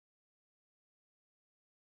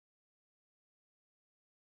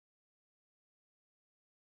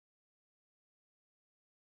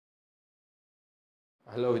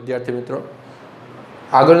Hello વિદ્યાર્થી મિત્રો,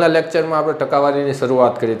 આગળના લેક્ચરમાં આપણે ટકાવારીની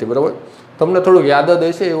શરૂઆત કરી હતી, બરાબર? તમને થોડું યાદ જ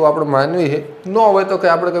હશે એવું આપણે માનવી છે. ન હોય તો કે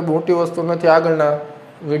આપણે કંઈ મોટી વસ્તુ નથી, આગળના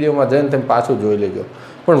વિડીયોમાં જઈને તમે પાછું જોઈ લેજો.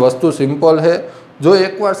 પણ વસ્તુ સિમ્પલ છે. જો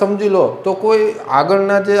એકવાર સમજી લો તો કોઈ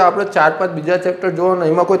આગળના જે આપણે 4-5 બીજા ચેપ્ટર જોવો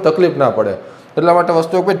ને એમાં કોઈ તકલીફ ના પડે. એટલા માટે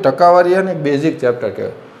વસ્તુ કોઈ ટકાવારી છે ને એક બેઝિક ચેપ્ટર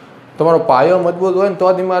કહેવાય. તમારો પાયો મજબૂત હોય ને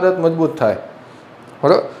તો જ ઇમારત મજબૂત થાય,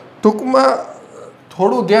 બરાબર? ટૂંકમાં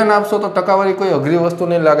થોડું ધ્યાન આપશો તો ટકાવારી કોઈ અઘરી વસ્તુ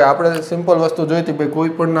નહીં લાગે. આપણે સિમ્પલ વસ્તુ જોઈ હતી, ભાઈ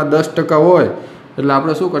કોઈ પણના 10% હોય એટલે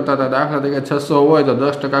આપણે શું કરતા હતા? દાખલા તરીકે 600 હોય તો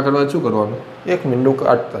 10% કરવા શું કરવાનું? એક મીંડું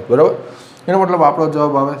કાઢતા, બરાબર? એનો મતલબ આપણો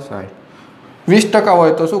જવાબ આવે 60. 20%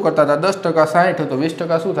 હોય તો શું કરતા હતા? 10% 60 તો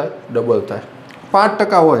 20% શું થાય? ડબલ થાય.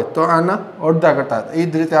 5% હોય તો આના અડધા કરતા હતા. એ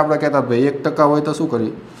જ રીતે આપણે કહેતા ભાઈ 1% હોય તો શું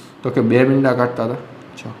કરીએ? તો કે 2 મીંડા કાઢતા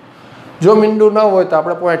હતા. જો મીંડું ન હોય તો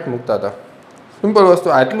આપણે પોઈન્ટ મૂકતા હતા. સિમ્પલ વસ્તુ.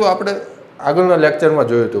 આટલું આપણે આગળના લેક્ચરમાં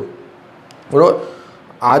જોયું હતું, બરાબર?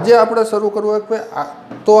 આજે આપણે શરૂ કરવું હોય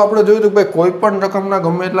ભાઈ તો આપણે જોયું હતું ભાઈ કોઈ પણ રકમના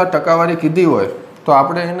ગમે એટલા ટકાવારી કીધી હોય તો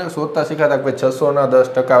આપણે એને શોધતા શીખાતા કે ભાઈ 600ના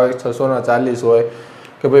 10% હોય, 600ના 40 હોય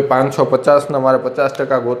કે ભાઈ 550ના મારે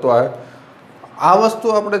 50% ગોતવા હોય. આ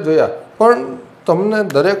વસ્તુ આપણે જોયા. પણ તમને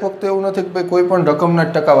દરેક વખતે એવું નથી કે ભાઈ કોઈ પણ રકમના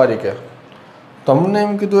ટકાવારી કહે. તમને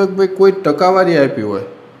એમ કીધું હોય કે ભાઈ કોઈ ટકાવારી આપી હોય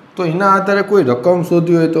તો એના આધારે કોઈ રકમ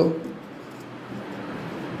શોધવી હોય તો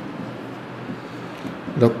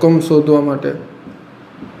રકમ શોધવા માટે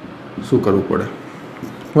શું કરવું પડે?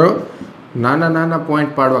 બરાબર? નાના નાના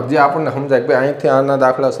પોઈન્ટ પાડવા જે આપણને સમજાય કે ભાઈ અહીંથી આના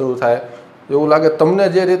દાખલા શરૂ થાય એવું લાગે. તમને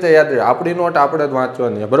જે રીતે યાદ રહે. આપણી નોટ આપણે જ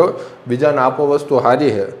વાંચવાની, બરાબર? બીજાને આપો વસ્તુ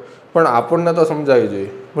સારી છે પણ આપણને તો સમજાવી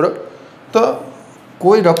જોઈએ, બરાબર? તો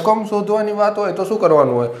કોઈ રકમ શોધવાની વાત હોય તો શું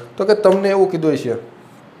કરવાનું હોય? તો કે તમને એવું કીધું છે,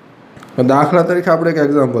 દાખલા તરીકે આપણે એક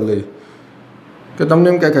એક્ઝામ્પલ લઈએ કે તમને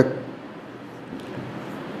એમ કહે કે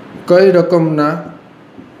કઈ રકમના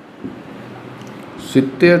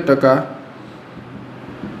 70%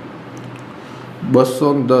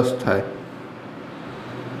 210 થાય.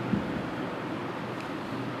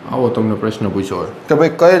 આવો તમને પ્રશ્ન પૂછ્યો હોય કે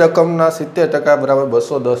ભાઈ કઈ રકમના 70% બરાબર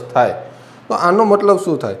 210 થાય, તો આનો મતલબ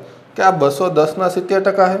શું થાય? કે આ 210ના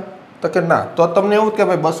 70% છે? તો કે ના. તો તમને એવું કે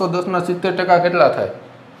ભાઈ 210ના 70% કેટલા થાય?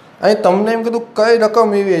 અહીં તમને એમ કીધું કઈ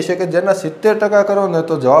રકમ એવી છે કે જેના 70% કરો ને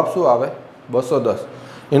તો જવાબ શું આવે? 210.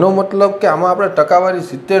 એનો મતલબ કે આમાં આપણે ટકાવારી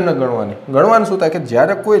 70 ન ગણવાની. ગણવાનું શું થાય કે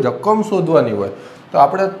જ્યારે કોઈ રકમ શોધવાની હોય તો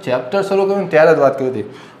આપણે ચેપ્ટર શરૂ કર્યું ત્યારે જ વાત કરી હતી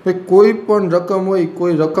ભાઈ કોઈ પણ રકમ હોય,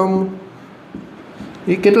 કોઈ રકમ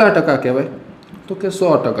એ કેટલા ટકા કહેવાય? તો કે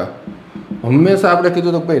 100%. હંમેશા આપણે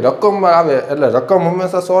કીધું તો ભાઈ રકમમાં આવે એટલે રકમ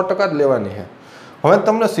હંમેશા 100% જ લેવાની છે. હવે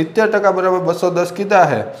તમને 70% બરાબર 210 કીધા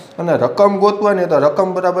છે અને રકમ ગોતવાની તો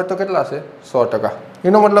રકમ બરાબર તો કેટલા છે? 100%.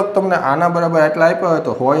 એનો મતલબ તમને આના બરાબર એટલા આપ્યા હોય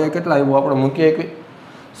તો હોય કેટલા આવ્યું આપણે મૂકીએ કે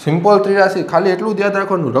સિમ્પલ 83. ખાલી એટલું જ યાદ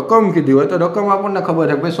રાખવાનું, રકમ કીધી હોય તો રકમ આપણને ખબર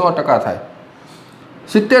છે ભાઈ 100% થાય.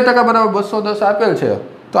 70% બરાબર 210 આપેલ છે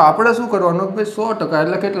તો આપણે શું કરવાનું? ભાઈ 100%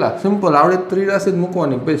 એટલે કેટલા? સિમ્પલ આવડે 83 જ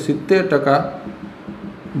મૂકવાની. ભાઈ 70%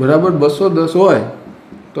 બરાબર 210 હોય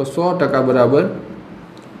તો 100% બરાબર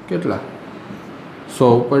કેટલા?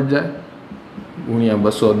 100 ઉપર જાય ગુણ્યા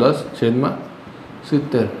 210 છેદમાં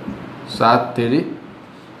 70. 7 તેરી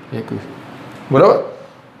 21, બરાબર?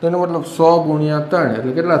 તો એનો મતલબ 100 ગુણ્યા 3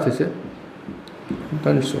 એટલે કેટલા થશે?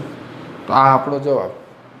 300. તો આ આપણો જવાબ.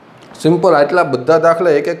 સિમ્પલ. આટલા બધા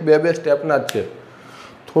દાખલા એક 2 સ્ટેપના જ છે.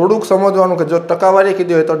 થોડુંક સમજવાનું કે જો ટકાવારી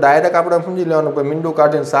કીધી હોય તો ડાયરેક્ટ આપણે સમજી લેવાનું કે મીંડું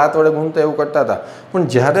કાઢીને 7 વડે ગુણતા એવું કરતા હતા. પણ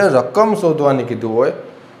જ્યારે રકમ શોધવાની કીધું હોય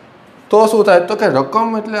તો શું થાય? તો કે રકમ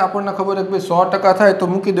એટલે આપણને ખબર છે કે ભાઈ 100% થાય તો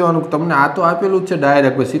મૂકી દેવાનું. તમને આ તો આપેલું જ છે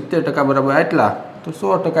ડાયરેક્ટ ભાઈ 70% બરાબર એટલા, તો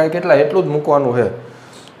 100% કેટલા એટલું જ મૂકવાનું છે.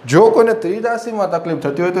 જો કોઈને 83માં તકલીફ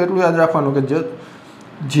થતી હોય તો એટલું યાદ રાખવાનું કે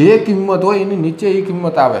જે કિંમત હોય એની નીચે એ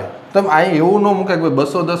કિંમત આવે. તમે અહીં એવું ન મુકાય કે ભાઈ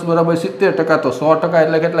 210 બરાબર 70% તો 100%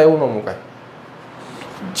 એટલે કેટલા એવું ન મુકાય.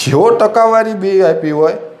 જો ટકાવારી બે આપી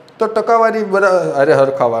હોય તો ટકાવારી અરે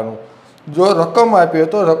સરખાવાનું. જો રકમ આપી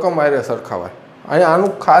હોય તો રકમ આરે સરખાવાય. અહીંયા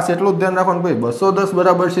આનું ખાસ એટલું જ ધ્યાન રાખવાનું ભાઈ 210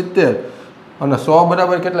 બરાબર 70 અને 100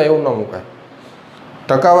 બરાબર કેટલા એવું ન મુકાય.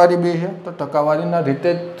 ટકાવારી બે છે તો ટકાવારીના રીતે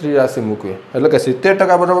જ 83 મૂકવી. એટલે કે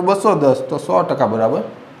 70% બરાબર 210 તો 100% બરાબર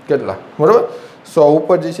કેટલા? બરાબર? 100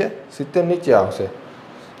 ઉપર જે છે 70 નીચે આવશે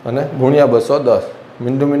અને ગુણ્યા 210.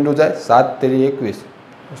 મીંડું મીંડું જાય 7 તેરી 21.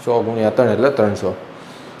 100 ગુણ્યા 3 એટલે 300.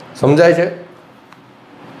 સમજાય છે?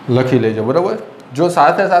 લખી લેજો, બરાબર? જો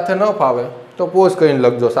સાથે સાથે ન ફાવે તો પોઝ કરીને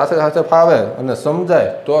લખજો. સાથે સાથે ફાવે અને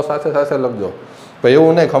સમજાય તો સાથે સાથે લખજો. ભાઈ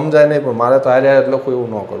એવું નહીં સમજાય નહીં પણ મારે તો હારે જ લખવું એવું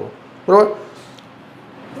ન કરવું, બરાબર?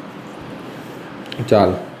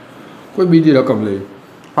 ચાલો કોઈ બીજી રકમ લઈ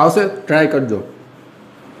ફાવશે? ટ્રાય કરજો.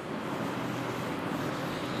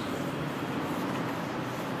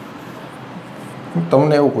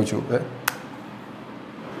 તમને એવું પૂછ્યું કે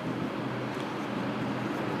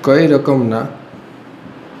કઈ રકમના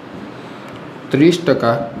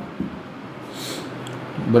 30%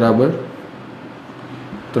 બરાબર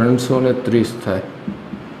 330 થાય.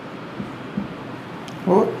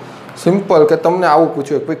 સિમ્પલ કે તમને આવું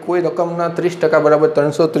પૂછ્યું કે કોઈ રકમના 30% બરાબર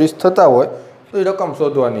 330 થતા હોય તો એ રકમ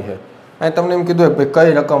શોધવાની છે. અહીં તમને એમ કીધું કે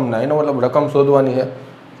કઈ રકમના, એનો મતલબ રકમ શોધવાની છે.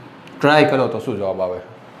 ટ્રાય કરો તો શું જવાબ આવે,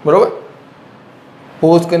 બરાબર.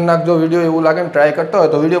 પોઝ કરી નાખજો વિડીયો, એવું લાગે ને ટ્રાય કરતો હોય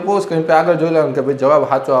તો વિડીયો પોઝ કરીને આગળ જોઈ લેવાનું કે ભાઈ જવાબ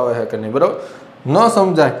સાચો આવે છે કે નહીં, બરાબર. ન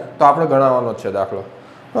સમજાય તો આપણે ગણાવવાનો જ છે દાખલો.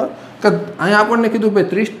 કે અહીંયા આપણને કીધું ભાઈ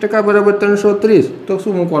 30% બરાબર 330, તો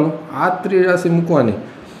શું મૂકવાનું? આ ત્રિરાશિ મૂકવાની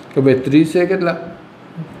કે ભાઈ 30 એ કેટલા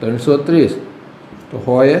 330, તો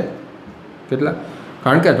હોય એ કેટલા?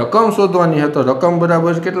 કારણ કે રકમ શોધવાની છે તો રકમ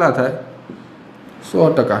બરાબર કેટલા થાય?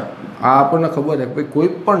 100%. આ આપણને ખબર છે કે ભાઈ કોઈ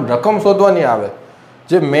પણ રકમ શોધવાની આવે,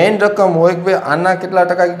 જે મેઇન રકમ હોય કે ભાઈ આના કેટલા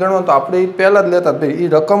ટકા ગણવા, તો આપણે એ પહેલાં જ લેતા ભાઈ એ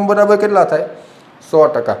રકમ બરાબર કેટલા થાય?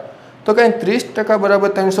 100%. તો કંઈ 30% બરાબર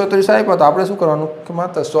 330 આપ્યા તો આપણે શું કરવાનું કે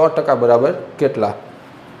માત્ર 100% બરાબર કેટલા?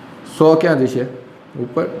 100 ક્યાં જશે?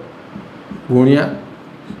 ઉપર ગુણ્યા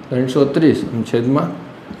 330 અને છેદમાં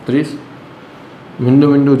 30.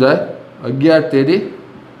 મીંડું જાય 11 તેરી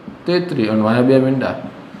 33 અને વાયા 2 મીંડા,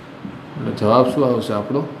 એટલે જવાબ શું આવશે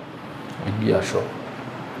આપણો? 1100.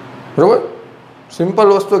 બરાબર. સિમ્પલ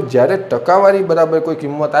વસ્તુ. જ્યારે ટકાવારી બરાબર કોઈ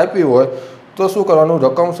કિંમત આપી હોય તો શું કરવાનું?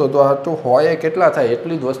 રકમ શોધવા તો હોય કેટલા થાય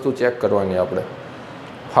એટલી જ વસ્તુ ચેક કરવાની આપણે.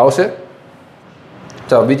 ફાવશે?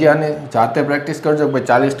 ચાલો બીજી આને જાતે પ્રેક્ટિસ કરજો કે ભાઈ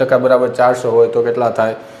 40% બરાબર 400 હોય તો કેટલા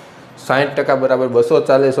થાય? 60% બરાબર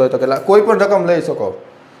 240 હોય તો કેટલા? કોઈ પણ રકમ લઈ શકો.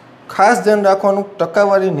 ખાસ ધ્યાન રાખવાનું,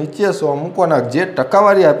 ટકાવારી નીચે 100 મૂકવાના. જે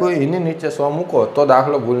ટકાવારી આપી હોય એની નીચે 100 મૂકો તો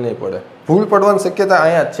દાખલો ભૂલ નહીં પડે. ભૂલ પડવાની શક્યતા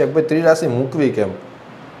અહીંયા જ છે કે ભાઈ ત્રિરાશિ મૂકવી કેમ,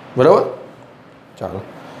 બરાબર. ચાલો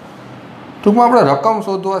ટૂંકમાં આપણે રકમ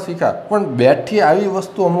શોધવા શીખ્યા, પણ બેઠી આવી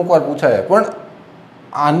વસ્તુ અમુક વાર પૂછાય, પણ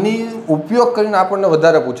આની ઉપયોગ કરીને આપણને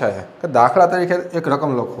વધારે પૂછાય કે દાખલા તરીકે એક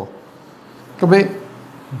રકમ લખો કે ભાઈ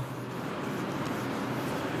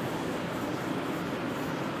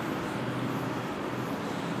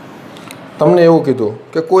તમને એવું કીધું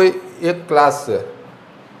કે કોઈ એક ક્લાસ છે,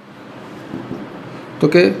 તો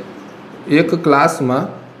કે એક ક્લાસમાં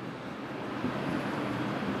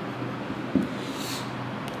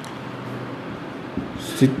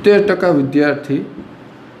 70% વિદ્યાર્થી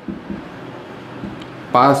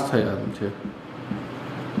પાસ થયા છે,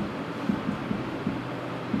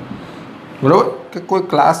 બરાબર. કે કોઈ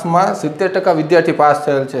ક્લાસમાં 70% વિદ્યાર્થી પાસ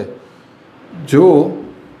થયેલ છે. જો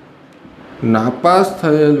નાપાસ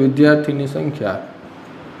થયેલ વિદ્યાર્થીની સંખ્યા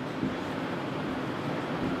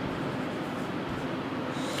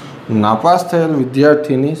નાપાસ થયેલ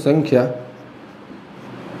વિદ્યાર્થીની સંખ્યા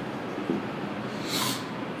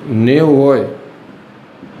 90 હોય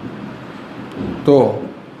તો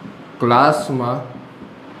ક્લાસમાં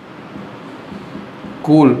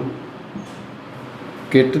કુલ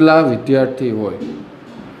કેટલા વિદ્યાર્થી હોય?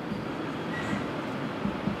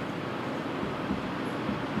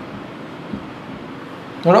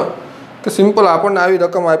 બરાબર. કે સિમ્પલ આપણને આવી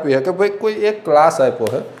રકમ આપી છે કે ભાઈ કોઈ એક ક્લાસ આપ્યો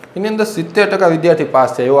છે, એની અંદર 70% વિદ્યાર્થી પાસ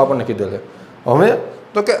છે એવું આપણને કીધું છે. હવે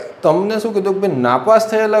તો કે તમને શું કીધું કે ભાઈ નાપાસ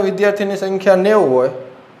થયેલા વિદ્યાર્થીની સંખ્યા 90 હોય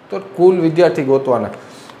તો કુલ વિદ્યાર્થી ગોતવાના.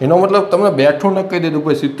 એનો મતલબ તમને બેઠું ન કહી દીધું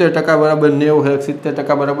ભાઈ 70% બરાબર 90 છે,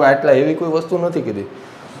 70% બરાબર આટલા, એવી કોઈ વસ્તુ નથી કીધી.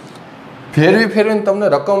 ફેરવીને તમને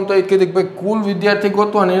રકમ તો એ કીધી કે ભાઈ કુલ વિદ્યાર્થી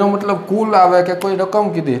ગોતવાના. એનો મતલબ કુલ આવે કે કોઈ રકમ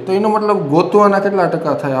કીધી તો એનો મતલબ ગોતવાના કેટલા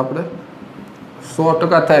ટકા થાય? આપણે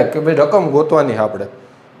 100% થાય કે ભાઈ રકમ ગોતવાની આપણે,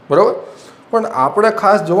 બરાબર. પણ આપણે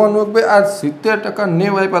ખાસ જોવાનું કે ભાઈ આ 70%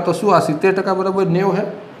 90 આપ્યા તો શું આ 70% બરાબર 90 છે?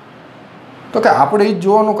 તો કે આપણે એ જ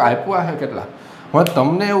જોવાનું કે આપ્યા છે કેટલા. હવે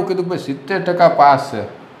તમને એવું કીધું કે ભાઈ 70% પાસ છે,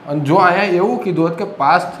 અને જો અહીંયા એવું કીધું હોત કે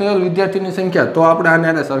પાસ થયેલ વિદ્યાર્થીની સંખ્યા તો આપણે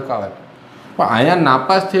આને સરખાવે. પણ અહીંયા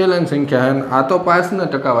નાપાસ થયેલાની સંખ્યા, આ તો પાસના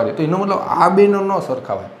ટકાવારી, તો એનો મતલબ આ બેનો ન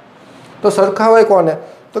સરખાવાય. તો સરખાવાય કોને?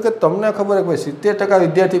 તો કે તમને ખબર છે કે ભાઈ 70%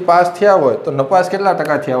 વિદ્યાર્થી પાસ થયા હોય તો નપાસ કેટલા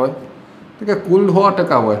ટકા થયા હોય? તો કે કુલ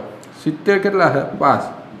 100% હોય. 70 કેટલા છે? પાસ.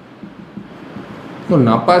 તો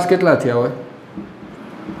નાપાસ કેટલા થયા હોય?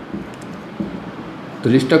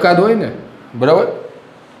 30% જ હોય ને, બરાબર.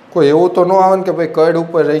 કોઈ એવું તો ન આવે ને કે ભાઈ કડ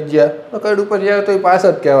ઉપર રહી ગયા, તો કડ ઉપર રહ્યા તો એ પાસ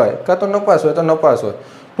જ કહેવાય, કાં તો નપાસ હોય તો નપાસ હોય.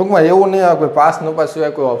 ટૂંકમાં એવું નહીં આવે કે પાસ નપાસ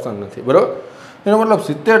સિવાય કોઈ ઓપ્શન નથી, બરાબર. એનો મતલબ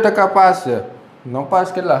 70% પાસ છે,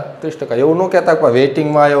 નપાસ કેટલા? 30%. એવું ન કહેતા કે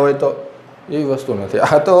વેઇટિંગમાં આવ્યો હોય તો, એવી વસ્તુ નથી.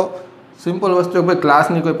 આ તો સિમ્પલ વસ્તુ કે ભાઈ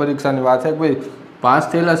ક્લાસની કોઈ પરીક્ષાની વાત છે કે ભાઈ પાસ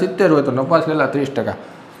થયેલા 70 હોય તો નપાસ થયેલા 30%.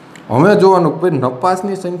 હવે જોવાનું કે ભાઈ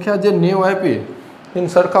નપાસની સંખ્યા જે 90 આપી એને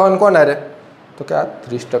સરખાવવાનું કોણ હારે? તો કે આ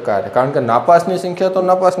 30% હારે. કારણ કે નાપાસની સંખ્યા તો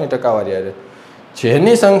નપાસની ટકાવારી હારે.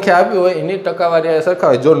 જેની સંખ્યા આપી હોય એની ટકાવારી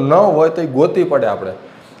સરખાવે. જો ન હોય તો એ ગોતવી પડે આપણે.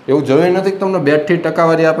 એવું જોયું નથી કે તમને બેઠથી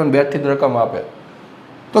ટકાવારી આપે ને બેઠથી જ રકમ આપે.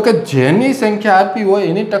 તો કે જેની સંખ્યા આપી હોય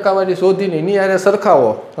એની ટકાવારી શોધીને એની યારે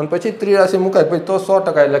સરખાવો અને પછી 83 મુકાય પછી તો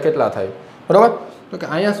 100% એટલે કેટલા થાય? બરાબર. તો કે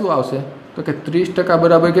અહીંયા શું આવશે? તો કે 30%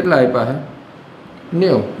 બરાબર કેટલા આપ્યા છે?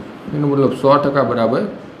 90. એનો મતલબ 100% બરાબર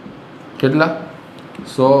કેટલા?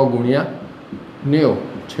 100 ગુણ્યા 90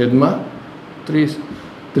 છેદમાં 30.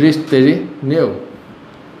 30 તેરી 90.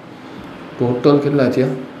 ટોટલ કેટલા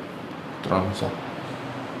થયા? 300.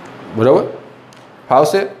 બરાબર.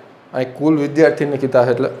 ફાવશે? આ કુલ વિદ્યાર્થીને કીધા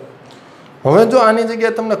એટલે હવે જો આની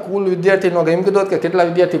જગ્યાએ તમને કુલ વિદ્યાર્થીનો એમ કીધું કે કેટલા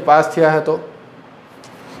વિદ્યાર્થી પાસ થયા છે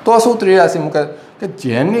તો શું 83 મુકાય? કે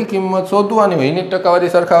જેની કિંમત શોધવાની હોય એની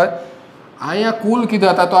ટકાવારી સરખાવે. અહીંયા કુલ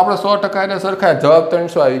કીધા હતા તો આપણે 100% એને સરખાય, જવાબ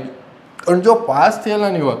 300 આવી ગયો. અને જો પાસ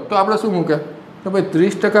થયેલાની હોત તો આપણે શું મૂકે કે ભાઈ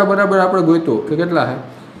 30% બરાબર આપણે ગોઈતું કે કેટલા છે?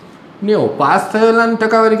 90. પાસ થયેલાની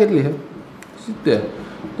ટકાવારી કેટલી છે? 70.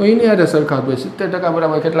 તો એની યારે સરખાવ ભાઈ 70%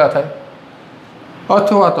 બરાબર કેટલા થાય?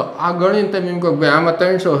 અથવા તો આ ગણીને તમે એમ કહો ભાઈ આમાં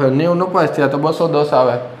 300 છે, 90 નપાસ થયા તો 210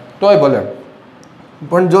 આવે તોય ભલે.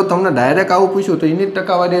 પણ જો તમને ડાયરેક્ટ આવું પૂછ્યું તો એની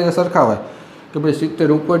ટકાવારી સરખાવાય કે ભાઈ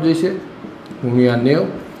 70 ઉપર જશે ગુણ્યા 90,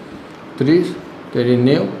 30 તેરી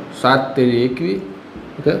 90, 7 તેરી 21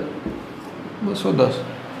 કે 210.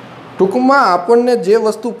 ટૂંકમાં આપણને જે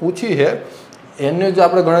વસ્તુ પૂછી છે એની જ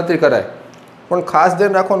આપણે ગણતરી કરાય. પણ ખાસ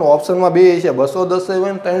ધ્યાન રાખવાનું ઓપ્શનમાં બે છે, 210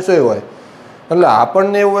 હોય ને 300 હોય. એટલે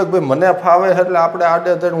આપણને એવું હોય કે ભાઈ મને ફાવે એટલે આપણે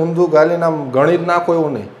આડેધડ ઊંધું ગાલીને આમ ગણી જ નાખો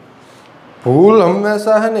એવું નહીં. ભૂલ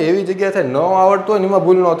હંમેશા છે ને એવી જગ્યાએ થાય, ન આવડતું હોય ને એમાં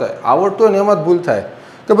ભૂલ ન થાય, આવડતું હોય ને એમાં જ ભૂલ થાય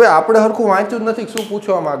કે ભાઈ આપણે સરખું વાંચ્યું જ નથી શું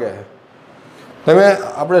પૂછવા માગે છે. તમે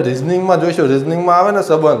આપણે રિઝનિંગમાં જોઈશું, રિઝનિંગમાં આવે ને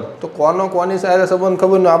સંબંધ તો કોની સાથે સંબંધ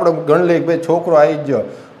ખબર ને આપણે ગણ લઈએ ભાઈ છોકરો આવી જ ગયો,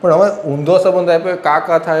 પણ હવે ઊંધો સંબંધ આપે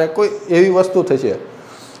કાકા થાય કોઈ એવી વસ્તુ થશે.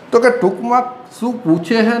 તો કે ટૂંકમાં શું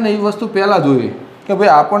પૂછે છે ને એ વસ્તુ પહેલાં જોઈ કે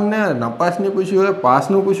ભાઈ આપણને નપાસની પૂછ્યું હોય,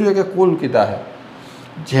 પાસનું પૂછ્યું હોય કે કુલ કીધા છે.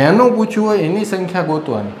 જેનું પૂછ્યું હોય એની સંખ્યા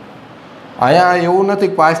ગોતવાની. અહીંયા એવું નથી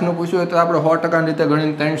કે પાસનું પૂછ્યું હોય તો આપણે 100% રીતે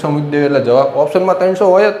ગણીને 300 મૂકી દઈએ એટલે જવાબ ઓપ્શનમાં 300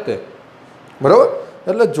 હોય જ તે. બરાબર.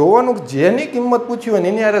 એટલે જોવાનું કે જેની કિંમત પૂછી હોય ને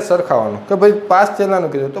એની હારે સરખાવાનું કે ભાઈ પાસ થયેલાનું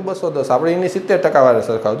કીધું તો 210 આપણે એની 70% વારે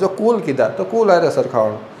સરખાવ. જો કુલ કીધા તો કુલ હારે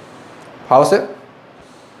સરખાવાનું. ફાવશે?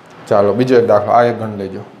 ચાલો બીજો એક દાખલો, આ એક ગણ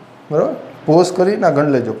લેજો. બરાબર. પોઝ કરીને આ ગણ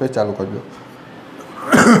લેજો પછી ચાલુ કરજો.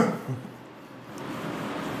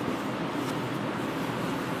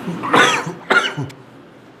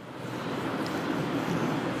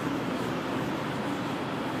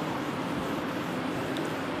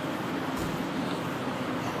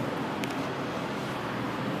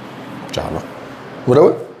 ચાલો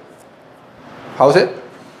બરાબર. આવશે?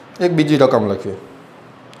 એક બીજી રકમ લખીએ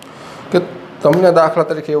કે તમને દાખલા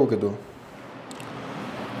તરીકે એવું કીધું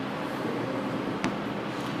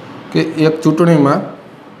કે એક ચૂંટણીમાં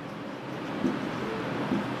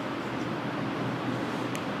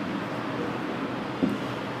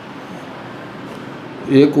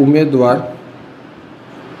એક ઉમેદવાર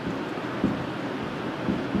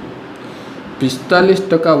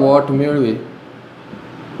 45% વોટ મેળવી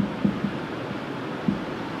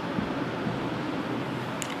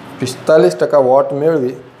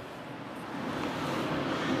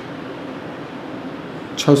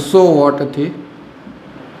 600 વોટથી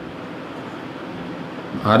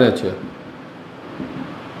હારે છે.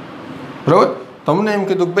 બરાબર. તમને એમ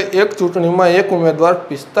કીધું કે ભાઈ એક ચૂંટણીમાં એક ઉમેદવાર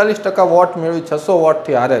 45% વોટ મેળવી 600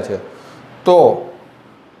 વોટથી હારે છે તો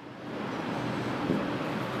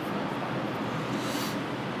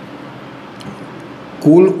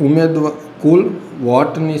કુલ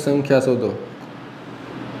વોટની સંખ્યા શોધો.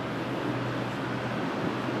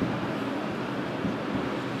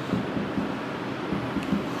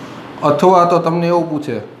 અથવા તો તમને એવું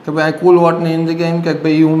પૂછે કે ભાઈ કુલ વોટની એની જગ્યાએ એમ કે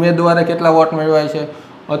ભાઈ ઉમેદવારે કેટલા વોટ મેળવ્યા છે,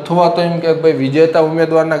 અથવા તો એમ કે ભાઈ વિજેતા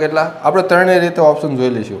ઉમેદવારના કેટલા. આપણે ત્રણેય રીતે ઓપ્શન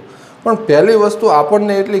જોઈ લઈશું. પણ પહેલી વસ્તુ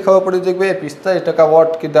આપણને એટલી ખબર પડી છે કે ભાઈ 45%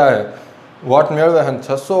 વોટ કીધા છે, વોટ મેળવે છે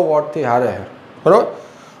 600 વોટથી હારે છે. બરાબર.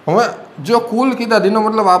 હવે જો કુલ કીધા તેનો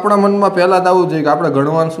મતલબ આપણા મનમાં પહેલાં જ આવવું જોઈએ કે આપણે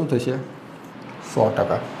ગણવાનું શું થશે?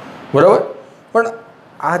 100%. બરાબર. પણ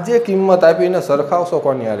આ જે કિંમત આપીને સરખાવશો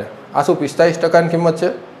કોની હારે? આ શું 45%ની કિંમત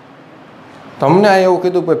છે? તમને આ એવું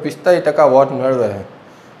કીધું કે 45% વોટ મેળવે છે,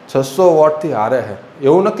 600 વોટથી હારે છે.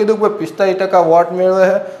 એવું નથી કીધું કે 45% વોટ મેળવે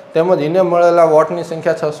છે તેમજ એને મળેલા વોટની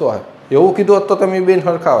સંખ્યા 600 છે. એવું કીધું હોત તો તમે બેન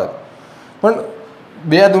સરખાવે. પણ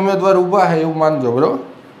બે જ ઉમેદવાર ઊભા છે એવું માનજો. બરાબર.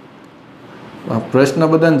 પ્રશ્ન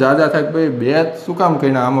બધાને જાજા થાય કે ભાઈ બે જ શું કામ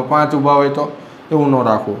કહીને આમાં 5 ઊભા હોય તો એવું ન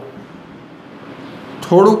રાખવું.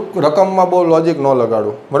 થોડુંક રકમમાં બહુ લોજિક ન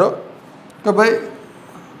લગાડવું. બરાબર. કે ભાઈ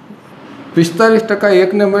 45%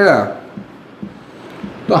 એકને મળ્યા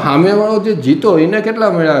તો સામેવાળો જે જીતો એને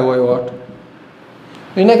કેટલા મળ્યા હોય વોટ?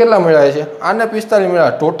 એને કેટલા મળ્યા છે? આને 45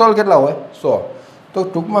 મળ્યા. ટોટલ કેટલા હોય? 100. તો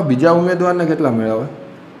ટૂંકમાં બીજા ઉમેદવારને કેટલા મળ્યા હોય?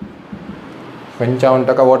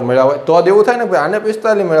 55% વોટ મળ્યા હોય. તો જ એવું થાય ને ભાઈ, આને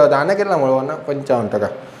 45 મળ્યા હોય, આને કેટલા મળવાના? 55%.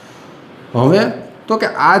 હવે તો કે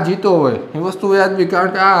આ જીતો હોય એ વસ્તુ વ્યાજબી,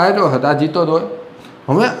 કારણ કે આ હાર્યો હતો, આ જીતો જ હોય.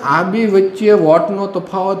 હવે આ બી વચ્ચે વોટનો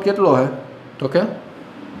તફાવત કેટલો હોય? તો કે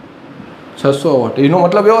 600 વોટ. એનો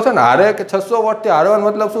મતલબ એવો છે ને, હારે કે 600 વોટથી હારવાનો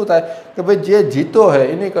મતલબ શું થાય કે ભાઈ જે જીતો હોય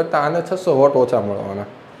એની કરતાં આને 600 વોટ ઓછા મળવાના.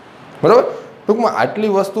 બરાબર? ટૂંકમાં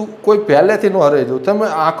આટલી વસ્તુ કોઈ પહેલેથી ન હરે જો. તમે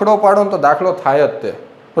આંકડો પાડો ને તો દાખલો થાય જ તે.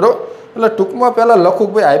 બરાબર? એટલે ટૂંકમાં પહેલાં લખું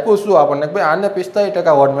કે ભાઈ આપ્યું શું આપણને, ભાઈ આને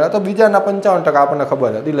 45% વોટ મળ્યા, તો બીજાના 55% આપણને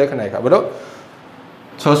ખબર હતી, લખી નાખ્યા. બરાબર?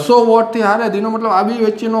 600 વોટથી હારે એનો મતલબ આ બે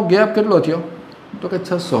વચ્ચેનો ગેપ કેટલો થયો? તો કે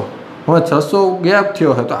 600. હવે 600 ગેપ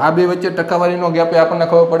થયો હોય તો આ બે વચ્ચે ટકાવારીનો ગેપ એ આપણને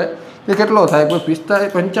ખબર પડે કે કેટલો થાય. કોઈ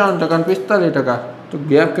 55% અને 45%, તો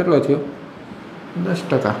ગેપ કેટલો થયો?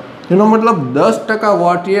 10%. એનો મતલબ 10%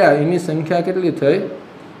 વોટ એની સંખ્યા કેટલી થઈ?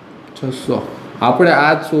 600. આપણે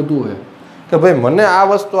આ જ શોધવું છે કે ભાઈ મને આ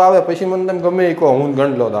વસ્તુ આવે, પછી મને તમે ગમે એ કહો, હું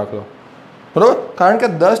ગણ લો દાખલો. બરાબર? કારણ કે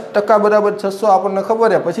 10% બરાબર 600 આપણને ખબર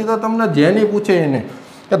છે. પછી તો તમને જેની પૂછે એને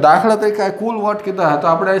કે દાખલા તરીકે કુલ વોટ કીધા તો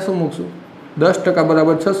આપણે શું મૂકશું? 10%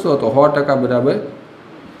 બરાબર 600, તો 100% બરાબર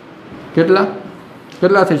કેટલા?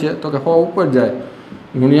 કેટલાથી છે? તો કે 100 ઉપર જાય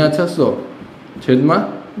ગુણ્યા 600 છેદમાં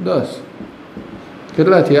 10.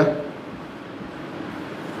 કેટલા થયા?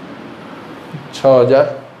 6000.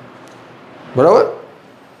 બરાબર?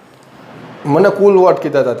 મને કુલ વોટ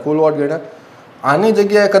કીધા હતા, કુલ વોટ ગણ્યા. આની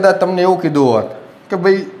જગ્યાએ કદાચ તમને એવું કીધું હોત કે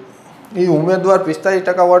ભાઈ એ ઉમેદવાર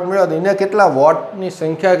 45% વોટ મળ્યો તો એને કેટલા વોટની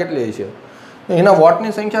સંખ્યા કેટલી છે? એના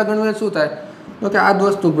વોટની સંખ્યા ગણવી શું થાય? તો કે આ જ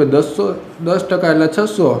વસ્તુ ભાઈ 10% એટલે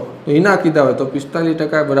 600, તો એના કીધા હોય તો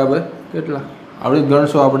 45% બરાબર કેટલા? આવડી જ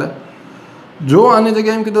ગણશો આપણે. જો આની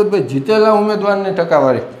જગ્યાએ એમ કીધું ભાઈ જીતેલા ઉમેદવારની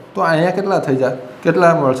ટકાવારી, તો અહીંયા કેટલા થઈ જાય?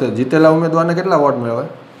 કેટલા મળશે? જીતેલા ઉમેદવારને કેટલા વોટ મળ્યા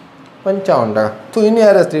હોય? 55%. તો એની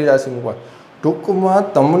હારે સ્ત્રી રાશિ મૂકવા. ટૂંકમાં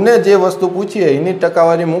તમને જે વસ્તુ પૂછીએ એની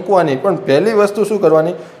ટકાવારી મૂકવાની, પણ પહેલી વસ્તુ શું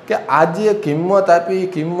કરવાની કે આ જે કિંમત આપી,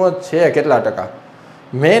 કિંમત છે કેટલા ટકા.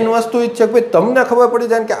 મેઇન વસ્તુ એ જ છે કે ભાઈ તમને ખબર પડી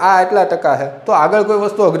જાય કે આ એટલા ટકા છે, તો આગળ કોઈ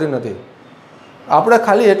વસ્તુ અઘરી નથી. આપણે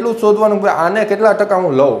ખાલી એટલું જ શોધવાનું કે ભાઈ આને કેટલા ટકા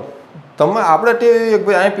હું લઉં. તમે આપણે ટેવ કે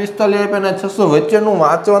ભાઈ અહીં 45 આપ્યા ને 600 વચ્ચેનું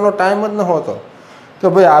વાંચવાનો ટાઈમ જ ન હોતો કે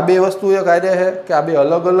ભાઈ આ બે વસ્તુ એક હારે છે કે આ બે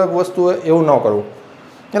અલગ અલગ વસ્તુ હોય, એવું ન કરવું.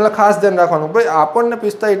 એટલે ખાસ ધ્યાન રાખવાનું ભાઈ આપણને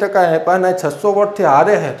 45% આપ્યા ને 600 વોટથી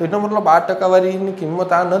હારે છે, તો એનો મતલબ આ ટકાવારીની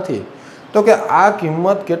કિંમત આ નથી, તો કે આ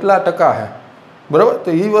કિંમત કેટલા ટકા છે. બરાબર? તો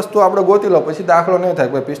એ વસ્તુ આપણે ગોતી લો, પછી દાખલો નહીં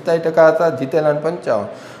થાય ભાઈ 45% હતા જીતેલા 55,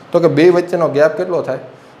 તો કે બે વચ્ચેનો ગેપ કેટલો થાય?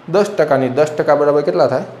 10%. 10% બરાબર કેટલા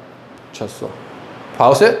થાય? 600.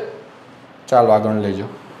 ફાવશે? ચાલો આગળ લેજો.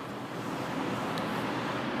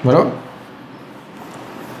 બરાબર?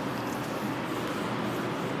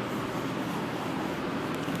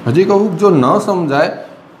 હજી કહું, જો ન સમજાય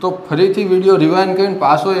તો ફરીથી વિડીયો રિવાઇન્ડ કરીને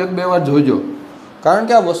પાછો 1-2 વાર જોઈજો, કારણ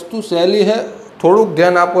કે આ વસ્તુ સહેલી છે, થોડુંક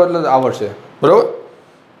ધ્યાન આપો એટલે આવડશે. બરાબર?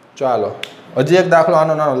 ચાલો હજી એક દાખલો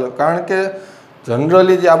આનો નાનો લો, કારણ કે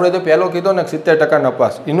જનરલી જે આપણે જો પહેલો કીધો ને 70%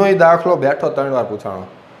 નપાસ, એનો એ દાખલો બેઠો 3 વાર પૂછાણો.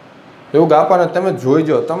 એવું ગાપાને તમે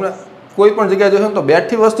જોઈજો. તમને કોઈ પણ જગ્યાએ જોશો ને તો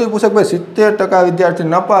બેઠી વસ્તુ પૂછે કે ભાઈ 70% વિદ્યાર્થી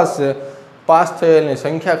નપાસ છે, પાસ થયેલની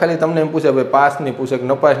સંખ્યા ખાલી તમને એમ પૂછે ભાઈ પાસની પૂછે કે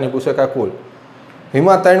નપાસની પૂછે કે કુલ.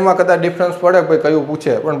 એમાં 3માં કદાચ ડિફરન્સ પડે કે ભાઈ કયું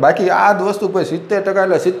પૂછે, પણ બાકી આ જ વસ્તુ ભાઈ 70%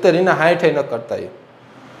 એટલે 70 એના 60 ન કરતા.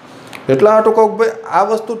 એટલા હાટું કહું ભાઈ આ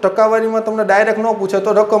વસ્તુ ટકાવારીમાં તમને ડાયરેક્ટ ન પૂછે તો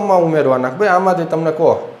રકમમાં ઉમેરવાના, ભાઈ આમાંથી તમને કહો.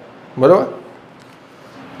 બરાબર?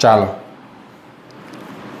 ચાલો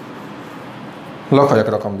લખો એક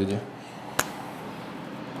રકમ બીજી.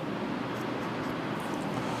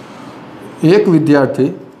 એક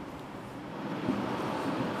વિદ્યાર્થી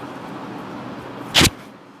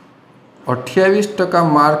 28%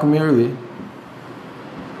 માર્ક મેળવી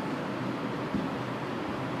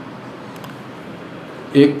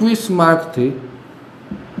એકવીસ માર્કથી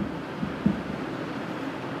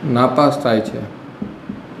નાપાસ થાય છે.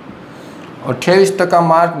 28%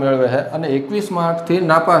 માર્ક મેળવે છે અને 21 માર્કથી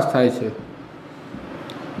નાપાસ થાય છે.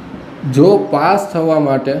 જો પાસ થવા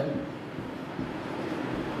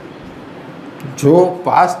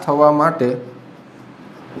માટે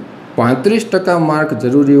 35% માર્ક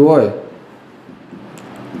જરૂરી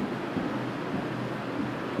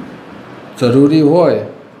હોય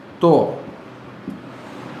તો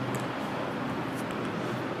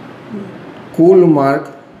કુલ માર્ક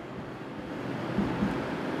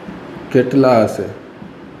કેટલા હશે?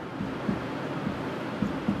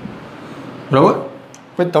 બરાબર?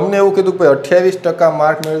 પછી તમને એવું કીધું કે 28%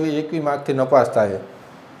 માર્ક મેળવી 21 માર્કથી નપાસ થાય,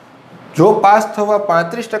 જો પાસ થવા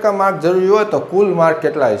 35% માર્ક જરૂરી હોય તો કુલ માર્ક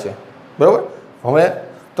કેટલા છે, બરાબર. હવે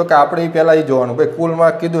તો કે આપણે પહેલાં એ જોવાનું ભાઈ કુલ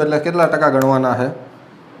માર્ક કીધું એટલે કેટલા ટકા ગણવાના છે,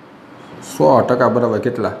 100%, બરાબર.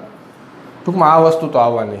 કેટલા? ટૂંકમાં આ વસ્તુ તો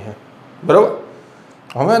આવવાની છે, બરાબર.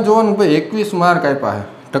 હવે જોવાનું ભાઈ 21 માર્ક આપ્યા છે,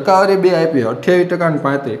 ટકાવારી 2 આપી, 28% અને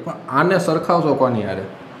 35, પણ આને સરખાવશો કોની યારે?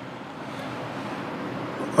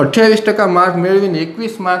 28% માર્ક મેળવીને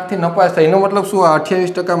 21 માર્કથી નપાસ થાય, એનો મતલબ શું? આ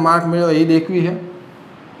 28% માર્ક મેળવે એ દેખવી છે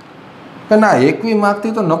કે ના 21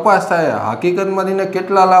 માર્કથી તો નપાસ થાય? હકીકતમાં દિને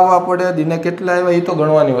કેટલા લાવવા પડે, દિને કેટલા આવ્યા એ તો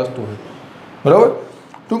ગણવાની વસ્તુ છે, બરાબર.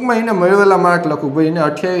 ટૂંકમાં એને મેળવેલા માર્ક લખું ભાઈ, એને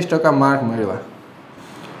 28% માર્ક મેળવ્યા.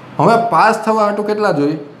 હવે પાસ થવા હાટું કેટલા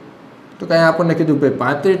જોઈએ? તો કાંઈ આપણને કીધું ભાઈ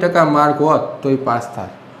 35% માર્ક હોત તો એ પાસ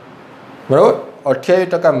થાય, બરાબર.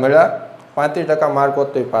 28% મળ્યા, 35% માર્ક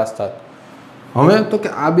હોત તો એ પાસ થાય. હવે તો કે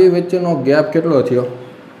આ બે વચ્ચેનો ગેપ કેટલો થયો?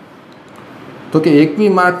 તો કે 21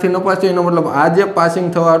 માર્કથી નપાસ થયો, એનો મતલબ આ જે પાસિંગ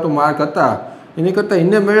થવા હાટું માર્ક હતા એની કરતાં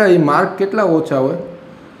એને મળ્યા એ માર્ક કેટલા ઓછા હોય?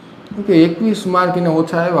 તો કે 21 માર્ક એને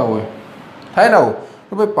ઓછા આવ્યા હોય. થાય ને આવું?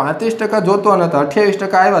 તો ભાઈ 35% જોતો નતા,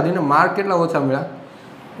 28% આવ્યા, એને માર્ક કેટલા ઓછા મળ્યા?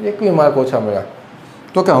 21 માર્ક ઓછા મળ્યા.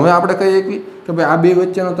 તો કે હવે આપણે કહીએ કે ભાઈ આ બે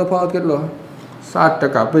વચ્ચેનો તફાવત કેટલો?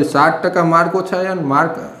 60%. ભાઈ 60% માર્ક ઓછા આવ્યા અને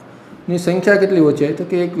માર્કની સંખ્યા કેટલી ઓછી આવી? તો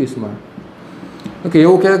કે 21 માર્ક. તો કે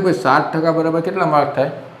એવું કહેવાય કે ભાઈ 60% બરાબર કેટલા માર્ક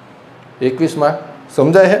થાય? 21 માર્ક.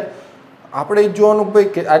 સમજાય છે? આપણે જ જોવાનું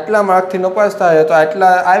ભાઈ કે આટલા માર્કથી નપાસ થાય તો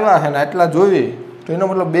આટલા આવ્યા છે ને આટલા જોઈએ, તો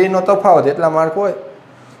એનો મતલબ બેનો તફાવત એટલા માર્ક હોય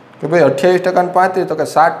કે ભાઈ 28% અને 35, તો કે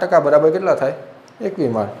 60% બરાબર કેટલા થાય?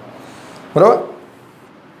 21 માર્ક, બરાબર.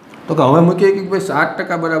 તો કે હવે મૂકીએ કે ભાઈ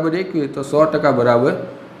 60% બરાબર 21, તો 100% બરાબર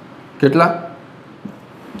કેટલા?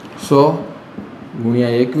 100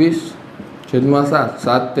 ગુણ્યા 21 છેદમાં 7,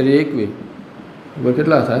 7 તરી 21, હવે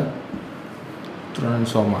કેટલા થાય?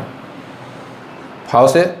 300 માર્ક.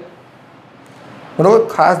 ફાવશે? બરાબર.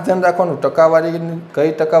 ખાસ ધ્યાન રાખવાનું ટકાવારીની,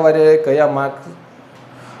 કઈ ટકાવારી કયા માર્ક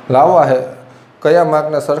લાવવા છે, કયા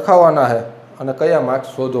માર્કને સરખાવવાના છે અને કયા માર્ક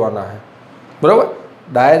શોધવાના છે, બરાબર.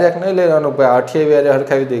 ડાયરેક્ટ નહીં લેવાનું ભાઈ 28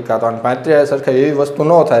 સરખાવી દઈ કાં તો 35 સરખાવી, એવી વસ્તુ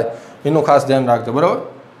ન થાય, એનું ખાસ ધ્યાન રાખજો, બરાબર.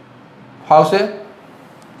 ફાવશે?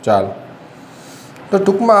 ચાલો. તો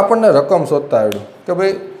ટૂંકમાં આપણને રકમ શોધતા આવડ્યું કે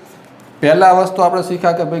ભાઈ પહેલાં વસ્તુ આપણે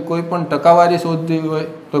શીખ્યા કે ભાઈ કોઈ પણ ટકાવારી શોધવી હોય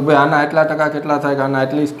તો ભાઈ આના આટલા ટકા કેટલા થાય, કે આના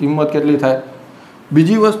આટલી કિંમત કેટલી થાય.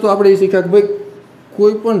 બીજી વસ્તુ આપણે એ શીખ્યા કે ભાઈ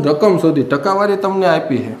કોઈ પણ રકમ શોધી, ટકાવારી તમને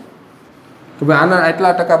આપી છે કે ભાઈ આના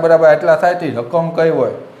આટલા ટકા બરાબર આટલા થાય, તો રકમ કઈ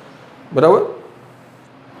હોય, બરાબર.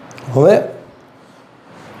 હવે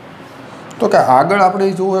તો કે આગળ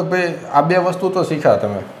આપણે જોવું ભાઈ આ બે વસ્તુ તો શીખ્યા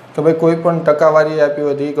તમે કે ભાઈ કોઈ પણ ટકાવારી આપી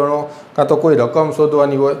હોય તો એ ગણો, કાં તો કોઈ રકમ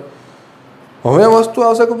શોધવાની હોય. હવે વસ્તુ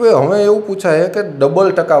આવશે કે ભાઈ હવે એવું પૂછાય કે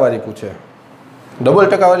ડબલ ટકાવારી પૂછે. ડબલ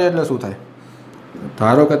ટકાવારી એટલે શું થાય?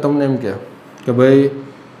 ધારો કે તમને એમ કે ભાઈ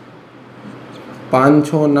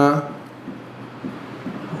 500ના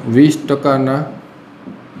 20%ના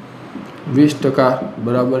 20%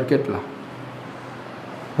 બરાબર કેટલા?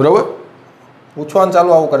 બરાબર. પૂછવાનું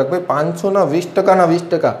ચાલુ આવું કરે ભાઈ 500ના 20%ના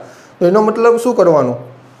 20%, તો એનો મતલબ શું કરવાનું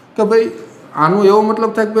કે ભાઈ આનું એવો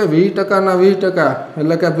મતલબ થાય કે ભાઈ 20%ના 20%,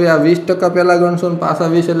 એટલે કે ભાઈ આ 20% પહેલાં ગણશો ને પાછા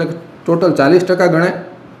 20, એટલે ટોટલ 40% ગણાય.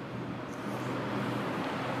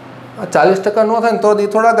 આ 40% ન થાય ને તો એ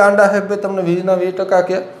થોડા ગાંડા છે ભાઈ તમને 20ના 20%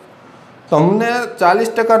 કે તમને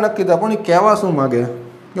 40% નક્કી થાય, પણ એ કહેવા શું માગે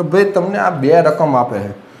કે ભાઈ તમને આ બે રકમ આપે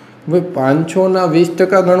છે, ભાઈ 500ના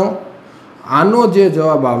 20% ગણો, આનો જે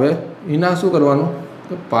જવાબ આવે એના શું કરવાનું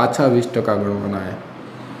કે પાછા 20% ગણવાના છે.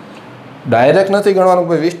 ડાયરેક્ટ નથી ગણવાનું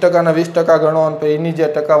ભાઈ 20%ના 20% ગણો અને પછી એની જે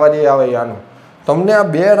ટકાવારી આવે આનું. તમને આ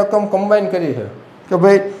બે રકમ કમ્બાઈન કરી છે કે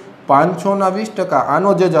ભાઈ 500ના 20%, આનો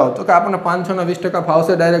જે જાવ તો કે આપણને 500ના 20%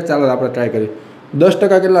 ફાવશે ડાયરેક્ટ. ચાલો આપણે ટ્રાય કરીએ.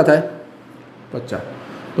 10% કેટલા થાય? 50.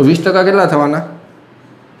 તો 20% કેટલા થવાના?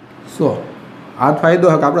 100. આ ફાયદો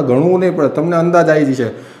છે કે આપણે ગણવું નહીં પડે, તમને અંદાજ આવી જશે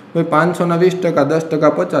ભાઈ 500ના 20%,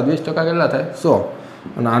 10% 50, 20% કેટલા થાય? 100.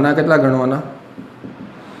 અને આના કેટલા ગણવાના?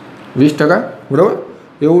 20%, બરાબર.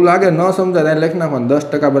 એવું લાગે ન સમજાય ત્યાં લખી નાખવાનું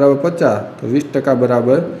 10% બરાબર 50, તો 20%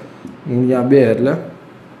 બરાબર ગુણ્યા 2 એટલે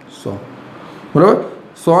 100, બરાબર.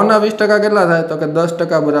 100ના 20% કેટલા થાય? તો કે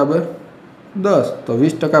 10% બરાબર 10, તો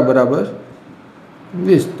 20% બરાબર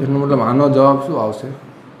 20. એનો મતલબ આનો જવાબ શું આવશે?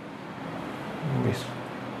 20,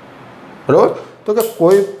 બરાબર. તો કે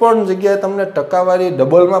કોઈ પણ જગ્યાએ તમને ટકાવારી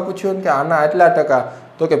ડબલમાં પૂછ્યું ને કે આના આટલા ટકા,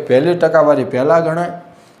 તો કે પહેલી ટકાવારી પહેલાં ગણાય,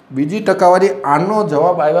 બીજી ટકાવારી આનો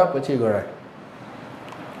જવાબ આવ્યા પછી ગણાય,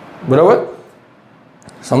 બરાબર.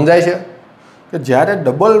 સમજાય છે કે જ્યારે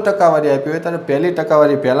ડબલ ટકાવારી આપી હોય ત્યારે પહેલી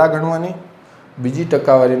ટકાવારી પહેલાં ગણવાની, બીજી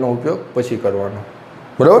ટકાવારીનો ઉપયોગ પછી કરવાનો,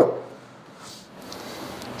 બરાબર.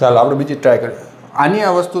 ચાલો આપણે બીજી ટ્રાય કરીએ. આની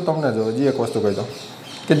આ વસ્તુ તમને જો હજી એક વસ્તુ કહી દઉં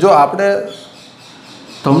કે જો આપણે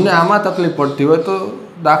તમને આમાં તકલીફ પડતી હોય તો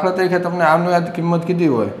દાખલા તરીકે તમને આમની આ કિંમત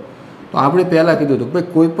કીધી હોય તો આપણે પહેલાં કીધું હતું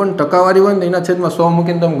ભાઈ કોઈ પણ ટકાવારી હોય ને એના છેદમાં 100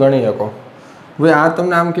 મૂકીને તમે ગણી શકો. ભાઈ આ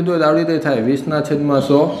તમને આમ કીધું હોય તો આવડી રીતે થાય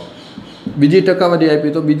 20/100. બીજી ટકાવારી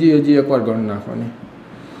આપી તો બીજી હજી એકવાર ગણ નાખવાની.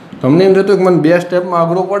 તમને એમ થતું કે મને 2 સ્ટેપમાં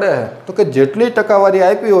અઘરું પડે તો કે જેટલી ટકાવારી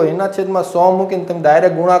આપી હોય એના છેદમાં 100 મૂકીને તમે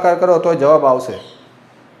ડાયરેક્ટ ગુણાકાર કરો તો જવાબ આવશે.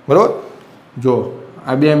 બરાબર? જો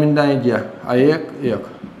આ 2 મીંડા અહીં ગયા, આ 1 1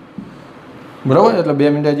 બરાબર, એટલે 2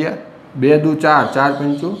 મીંડા ગયા, 2 દુ 4, 4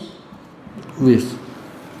 પંચું 20,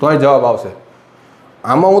 તોય જવાબ આવશે.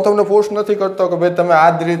 આમાં હું તમને ફોર્સ નથી કરતો કે ભાઈ તમે આ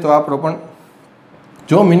જ રીત વાપરો, પણ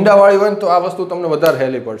જો મીંડાવાળી હોય ને તો આ વસ્તુ તમને વધારે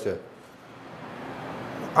હેલી પડશે.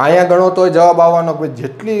 અહીંયા ગણો તોય જવાબ આવવાનો. ભાઈ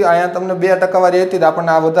જેટલી અહીંયા તમને 2 ટકાવારી હતી તો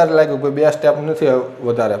આપણને આ વધારે લાગ્યું, ભાઈ 2 સ્ટેપ નથી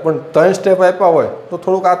વધારે, પણ 3 સ્ટેપ આપ્યા હોય તો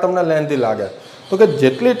થોડુંક આ તમને લેન્ધી લાગે. તો કે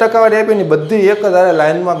જેટલી ટકાવારી આપી ને બધી એક જ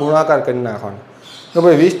લાઇનમાં ગુણાકાર કરી નાખવાનો. તો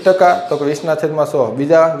ભાઈ 20% તો કે 20/100,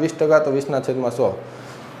 બીજા 20% તો 20/100.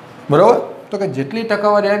 બરાબર? તો કે જેટલી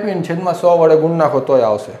ટકાવારી આપી ને છેદમાં 100 વડે ગુણ નાખો તોય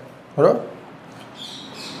આવશે. બરાબર?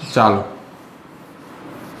 ચાલો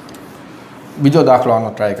બીજો દાખલો આનો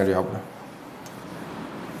ટ્રાય કરીએ આપણે.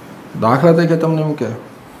 દાખલા તરીકે તમને એમ કે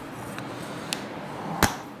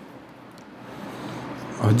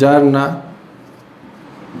 1000 ના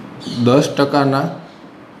 10%ના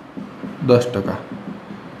 10%.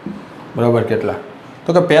 બરાબર કેટલા? તો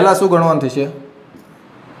કે પહેલાં શું ગણવાનું થશે?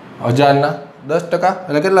 1000 ના 10%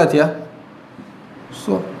 એટલે કેટલા થયા?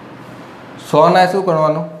 100. 100 ના શું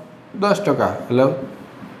ગણવાનું? 10% એટલે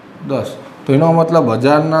 10. તો એનો મતલબ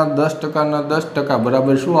 1000 ના 10%ના 10%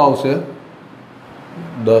 બરાબર શું આવશે?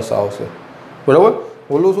 10 આવશે. બરાબર?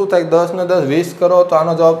 ઓલું શું થાય? 10 ને 10 20 કરો તો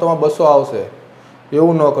આનો જવાબ તમારે 200 આવશે.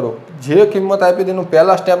 એવું ન કરો. જે કિંમત આપી તેનું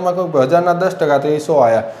પહેલા સ્ટેપમાં કહું 1000 ના 10% તો એ 100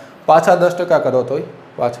 આવ્યા, પાછા 10% કરો તોય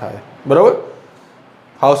પાછા આવ્યા. બરાબર?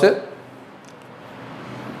 આવશે?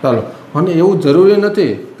 ચાલો. અને એવું જરૂરી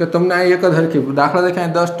નથી કે તમને આ એક જ હરખી દાખલા તરીકે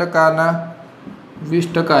 10% ના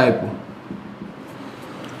 20% આપ્યું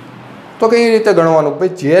તો કઈ રીતે ગણવાનું?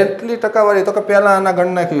 ભાઈ જેટલી ટકાવારી તો કે પહેલાં આના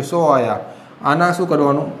ગણ નાખ્યું 100 આવ્યા, આના શું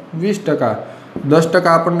કરવાનું? 20%. 10%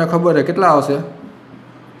 આપણને ખબર છે કેટલા આવશે?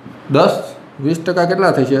 10. 20%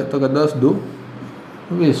 કેટલા થશે? તો કે 10 દુ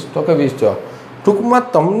 20, તો કે 20 જવાબ. ટૂંકમાં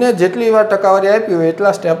તમને જેટલી વાર ટકાવારી આપી હોય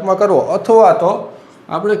એટલા સ્ટેપમાં કરો, અથવા તો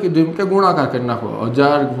આપણે કીધું એમ કે ગુણાકાર કરી નાખો.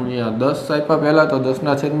 1000 ગુણ્યા 10 આપ્યા પહેલાં તો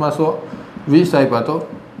 10/100, 20 આપ્યા તો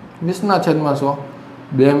 20/100.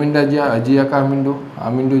 2 મીંડા જ્યાં હજી એક આ મીંડું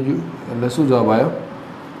જ્યું એટલે શું જવાબ આવ્યો?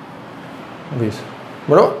 20.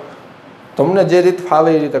 બરાબર? તમને જે રીત ફાવે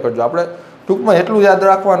એ રીતે કરજો. આપણે ટૂંકમાં એટલું યાદ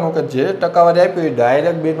રાખવાનું કે જે ટકાવારી આપી હોય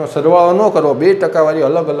ડાયરેક્ટ બેનો સરવાળો ન કરવો, 2 ટકાવારી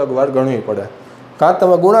અલગ અલગ વાર ગણવી પડે. કાં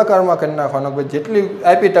તમે ગુણાકારમાં કરી નાખવાના, ભાઈ જેટલી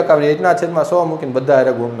આપી ટકાવારી એના છેદમાં 100 મૂકીને બધા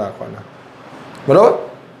હારે ગુણ નાખવાના. બરાબર?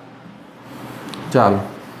 ચાલો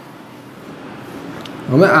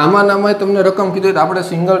હવે આમાં તમને રકમ કીધી તો આપણે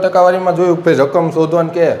સિંગલ ટકાવારીમાં જોયું ભાઈ રકમ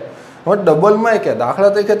શોધવાનું કે હવે ડબલમાં કે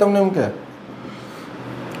દાખલા તરીકે તમને એમ કે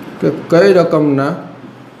કઈ રકમના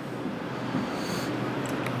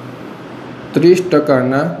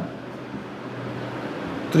 30%ના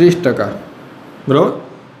 30%. બરાબર?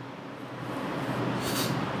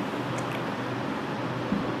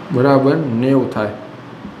 બરાબર 90 થાય.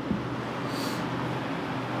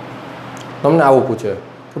 તમને આવું પૂછે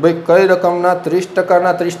કે ભાઈ કઈ રકમના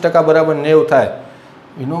 30%ના 30% બરાબર 90 થાય.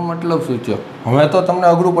 એનો મતલબ શું છે? હવે તો તમને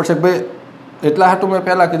અઘરું પડશે કે ભાઈ એટલા હાટું મેં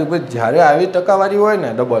પહેલાં કીધું ભાઈ જ્યારે આવી ટકાવારી હોય ને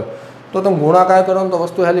ડબલ તો તમે ગુણાકાર કરો ને તો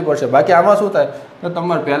વસ્તુ હેલી પડશે. બાકી આમાં શું થાય તો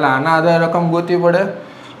તમારે પહેલાં આના આધારે રકમ ગોતવી પડે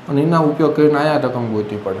અને એના ઉપયોગ કરીને આયા રકમ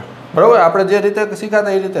ગોતવી પડે. બરાબર? આપણે જે રીતે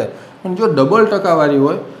શીખાતા એ રીતે. પણ જો ડબલ ટકાવારી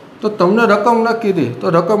હોય તો તમને રકમ નક્કી હતી તો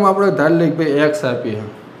રકમ આપણે ધારી લઈ ભાઈ x આપી.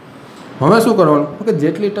 હવે શું કરવાનું કે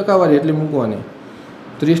જેટલી ટકાવારી એટલી મૂકવાની.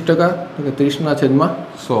 30% તો કે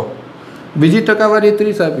 30/100. બીજી ટકાવારી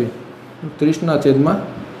 30 આપી,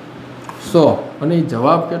 30/100. અને એ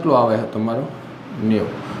જવાબ કેટલો આવે છે તમારો? 90.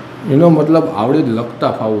 એનો મતલબ આવડી જ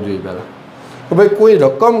લખતા ફાવવું જોઈએ પહેલાં કે ભાઈ કોઈ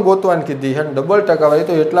રકમ ગોતવાની કીધી છે ડબલ ટકાવારી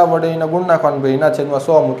તો એટલા વડે એને ગુણ નાખવાનું, ભાઈ એના છેદમાં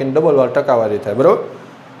 100 મૂકીને ડબલ વાર ટકાવારી થાય. બરાબર?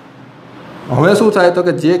 હવે શું થાય તો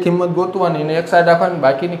કે જે કિંમત ગોતવાની એને એક સાઈડ રાખવાની,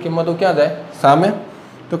 બાકીની કિંમતો ક્યાં જાય? સામે.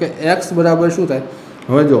 તો કે x બરાબર શું થાય?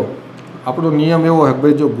 હવે જો આપણો નિયમ એવો હોય કે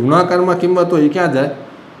ભાઈ જો ગુણાકારમાં કિંમત હોય એ ક્યાં જાય?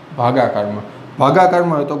 ભાગાકારમાં.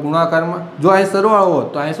 ભાગાકારમાં હોય તો ગુણાકારમાં. જો અહીં સરવાળો હોત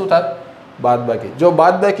તો અહીં શું થાય? બાદબાકી. જો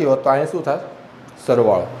બાદબાકી હોત તો અહીં શું થાય?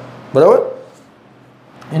 સરવાળો. બરાબર?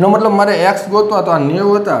 એનો મતલબ મારે x ગોતવા તો આ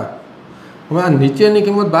 90 હતા. હવે આ નીચેની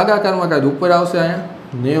કિંમત ભાગાકારમાં કાઢ, ઉપર આવશે અહીંયા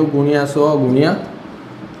 90 ગુણ્યા 100 ગુણ્યા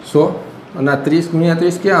 100 અને આ 30 ગુણ્યા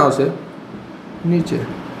 30 ક્યાં આવશે? નીચે.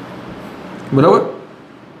 બરાબર?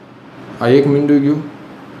 આ એક મીંડું ગયું,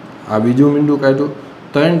 આ બીજું મીંડું કાઢ્યું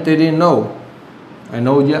 3 તેરી 9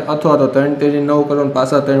 9 જ્યાં અથવા તો 3 તેરી 9 કરો ને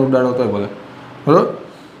પાછા 3 ઉડાડો તોય ભલે બરાબર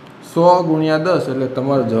 100 ગુણ્યા 10 એટલે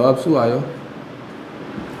તમારો જવાબ શું આવ્યો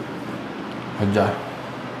 1000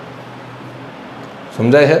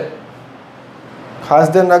 સમજાય છે ખાસ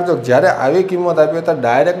ધ્યાન રાખજો જ્યારે આવી કિંમત આપી તો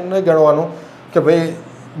ડાયરેક્ટ નહીં ગણવાનું કે ભાઈ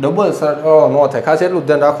ડબલ ન થાય ખાસ એટલું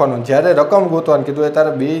ધ્યાન રાખવાનું જ્યારે રકમ ગોતવાનું કીધું એ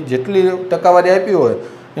તારે બે જેટલી ટકાવારી આપી હોય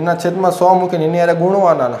એના છેદમાં 100 મૂકીને એની હારે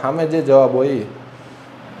ગુણવાના અને સામે જે જવાબ હોય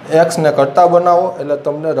એ એક્સને કરતા બનાવો એટલે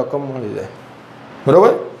તમને રકમ મળી જાય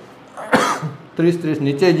બરાબર 30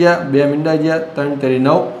 નીચે ગયા 2 મીંડા ગયા 3 તેરી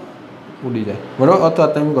 9 ઉડી જાય બરાબર અથવા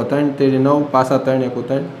તમે કહો 3 તેરી 9 પાછા 3 એકુ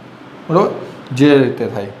 3 બરાબર જે રીતે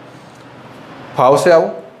થાય ફાવશે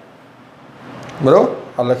આવું બરાબર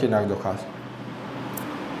આ લખી નાખજો ખાસ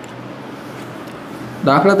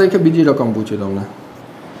દાખલા તરીકે બીજી રકમ પૂછી તમને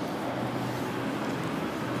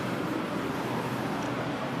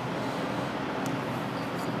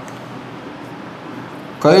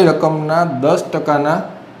કઈ રકમના 10%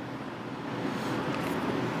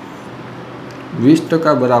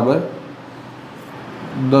 20% બરાબર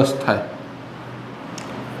 10 થાય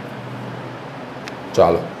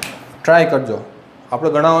ચાલો ટ્રાય કરજો આપણે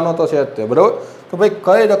ગણાવવાનો તો છે જ તે બરાબર તો ભાઈ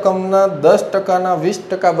કઈ રકમના 10%ના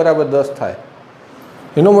 20% બરાબર 10 થાય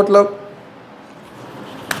એનો મતલબ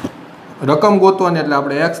રકમ ગોતવાની એટલે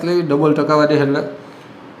આપણે એક્સ લેવી ડબલ ટકાવારી એટલે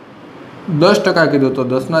 10% કીધું તો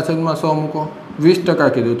 10 છેદમાં 100 મૂકો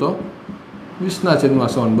 20% કીધું તો 20 છેદમાં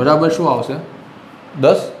 100 બરાબર શું આવશે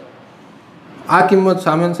 10 આ કિંમત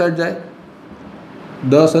સામેની સાઈડ જાય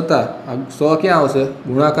 10 હતા આ 100 ક્યાં આવશે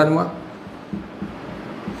ગુણાકારમાં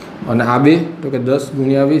અને આ બે તો કે 10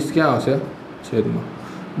 ગુણ્યા 20 ક્યાં આવશે છેદમાં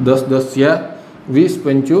 10 10 થયા 20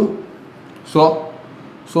 પંચું 100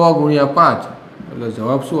 100 ગુણ્યા 5 એટલે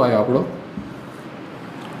જવાબ શું આવ્યો આપણો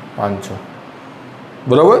 500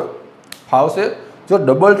 બરાબર ફાવશે જો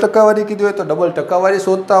ડબલ ટકાવારી કીધી હોય તો ડબલ ટકાવારી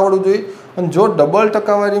શોધતા આવડવું જોઈએ અને જો ડબલ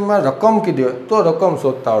ટકાવારીમાં રકમ કીધી હોય તો રકમ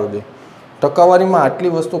શોધતા આવડવું જોઈએ ટકાવારીમાં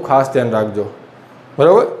આટલી વસ્તુ ખાસ ધ્યાન રાખજો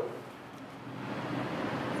બરાબર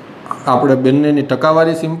આપણે બંનેની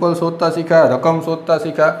ટકાવારી સિમ્પલ શોધતા શીખ્યા રકમ શોધતા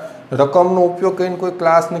શીખ્યા રકમનો ઉપયોગ કરીને કોઈ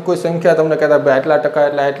ક્લાસની કોઈ સંખ્યા તમને કહેતા ભાઈ આટલા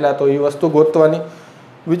ટકા એટલા તો એ વસ્તુ ગોતવાની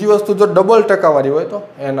બીજી વસ્તુ જો ડબલ ટકાવારી હોય તો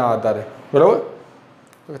એના આધારે બરાબર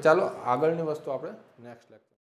તો ચાલો આગળની વસ્તુ આપણે નેક્સ્ટ લેક્ચર